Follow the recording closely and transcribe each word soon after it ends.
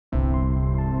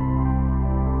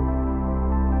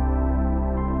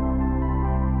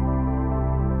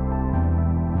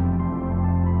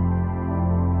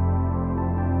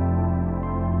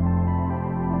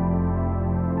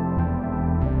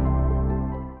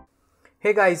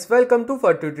Hey guys, welcome to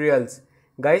Fattu tutorials.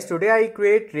 Guys, today I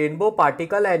create rainbow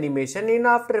particle animation in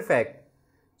After Effects.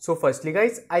 So firstly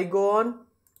guys, I go on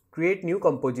create new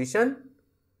composition,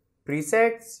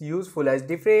 presets, use full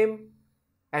HD frame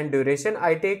and duration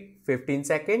I take 15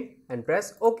 seconds and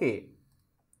press OK.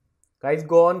 Guys,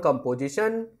 go on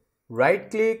composition, right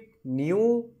click,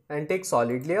 new and take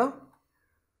solid layer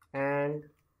and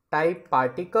type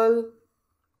particle.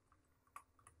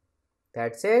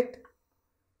 That's it.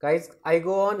 Guys, I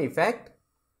go on effect.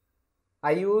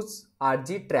 I use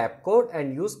RG Trapcode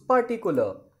and use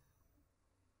particular.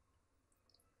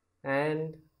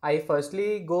 And I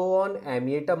firstly go on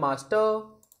animator master.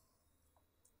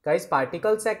 Guys,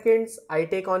 particle seconds I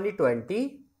take only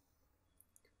 20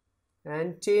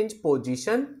 and change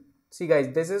position. See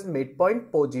guys, this is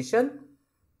midpoint position.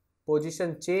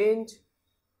 Position change.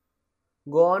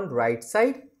 Go on right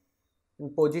side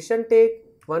and position take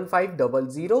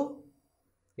 1500.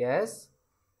 Yes,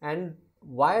 and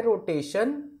Y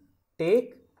rotation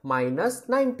take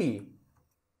 -90.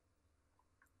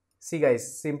 See guys,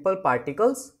 simple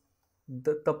particles.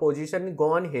 The position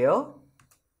go on here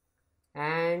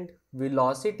and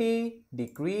velocity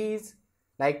decrease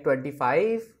like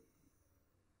 25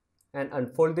 and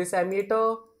unfold this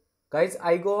animator. Guys,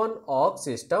 I go on org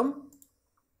system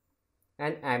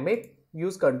and emit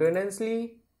use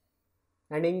continuously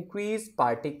and increase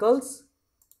particles.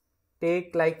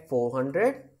 Take like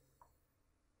 400.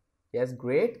 Yes,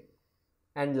 great.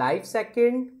 And life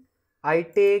second I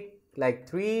take like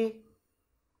 3.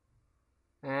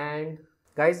 And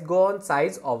guys, go on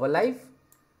size overlife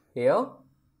here.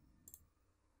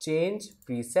 Change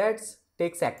presets.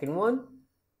 Take second one.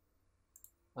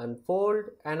 Unfold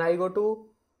and I go to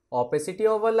opacity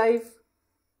overlife.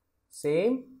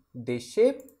 Same this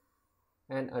shape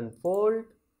and unfold.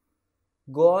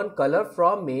 Go on color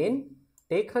from main.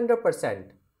 Take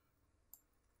 100%.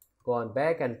 Go on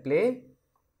back and play.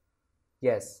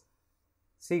 Yes.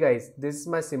 See guys, this is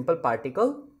my simple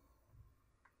particle.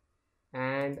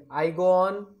 And I go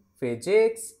on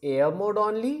physics, air mode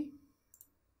only.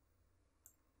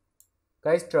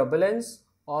 Guys, turbulence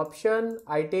option,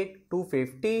 I take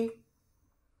 250.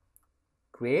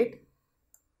 Great.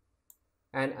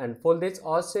 And unfold this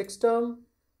OS system.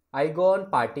 I go on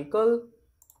particle.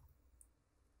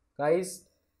 Guys,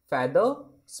 feather,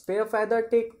 spare feather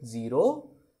take 0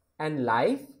 and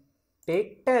life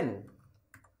take 10.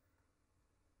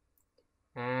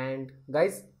 And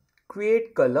guys,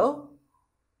 create color.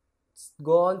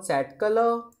 Go on set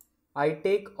color. I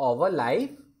take over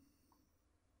life.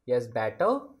 Yes,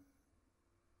 better.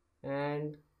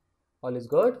 And all is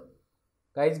good.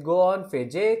 Guys, go on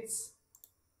physics.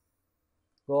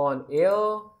 Go on air.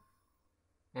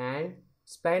 And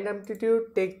spline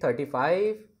amplitude take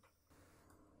 35.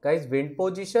 Guys, wind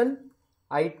position,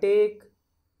 I take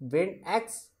wind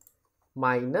X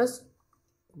minus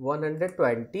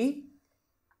 120.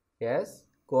 Yes,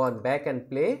 go on back and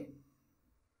play.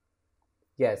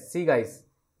 Yes, see guys,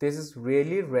 this is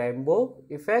really rainbow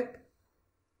effect.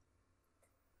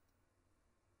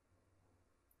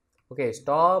 Okay,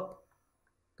 stop.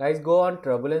 Guys, go on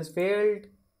turbulence field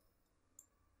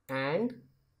and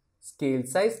scale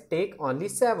size take only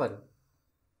 7.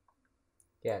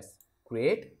 Yes.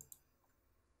 Great.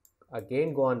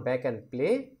 Again, go on back and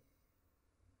play.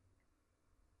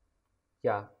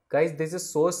 Yeah, guys, this is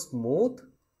so smooth.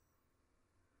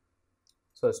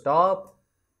 So stop.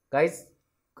 Guys,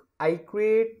 I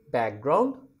create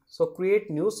background. So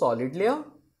create new solid layer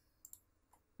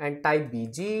and type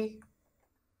BG.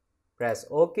 Press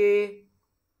OK.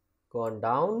 Go on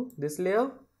down this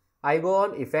layer. I go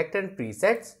on effect and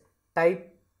presets.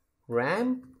 Type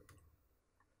ramp.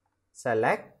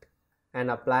 Select. And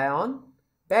apply on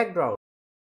background.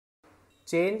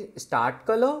 Change start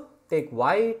color, take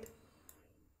white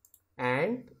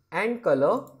and end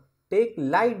color, take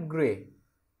light gray.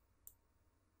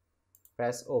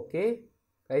 Press OK.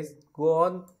 Guys, go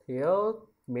on here,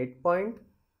 midpoint,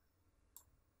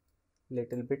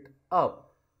 little bit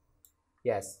up.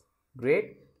 Yes,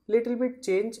 great. Little bit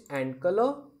change end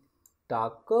color,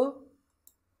 darker.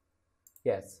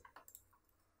 Yes.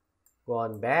 Go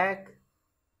on back.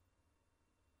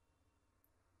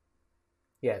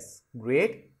 Yes,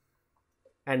 great.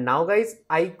 And now guys,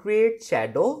 I create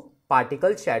shadow,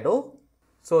 particle shadow.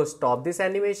 So stop this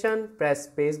animation, press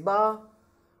spacebar.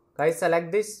 Guys,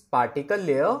 select this particle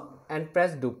layer and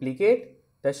press duplicate.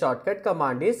 The shortcut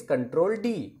command is Ctrl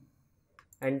D.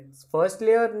 And first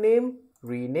layer name,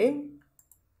 rename,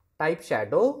 type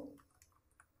shadow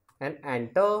and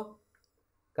enter.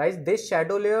 Guys, this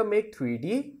shadow layer make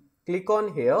 3D. Click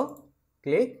on here,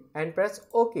 click and press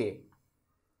OK.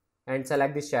 and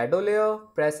select the shadow layer,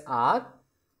 press R.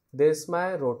 This is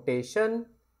my rotation,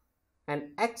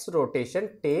 and X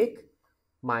rotation take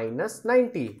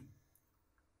 -90.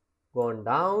 Gone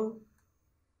down.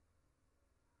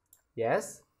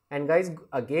 Yes. And guys,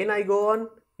 again I go on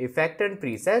effect and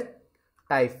preset,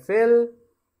 type fill,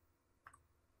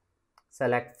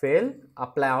 select fill,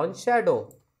 apply on shadow,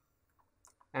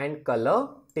 and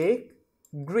color take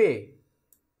gray,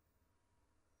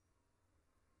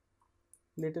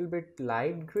 little bit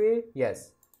light gray.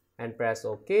 Yes, and press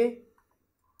OK.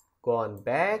 Go on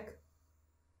back.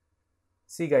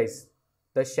 See guys,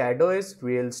 the shadow is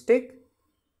realistic,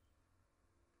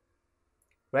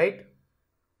 right?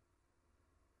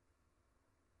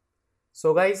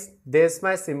 So guys, this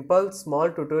my simple small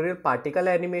tutorial particle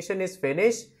animation is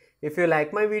finished. If you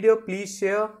like my video, please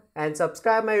share and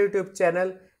subscribe my YouTube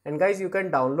channel. And guys, you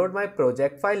can download my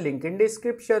project file, link in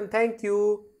description. Thank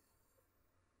you.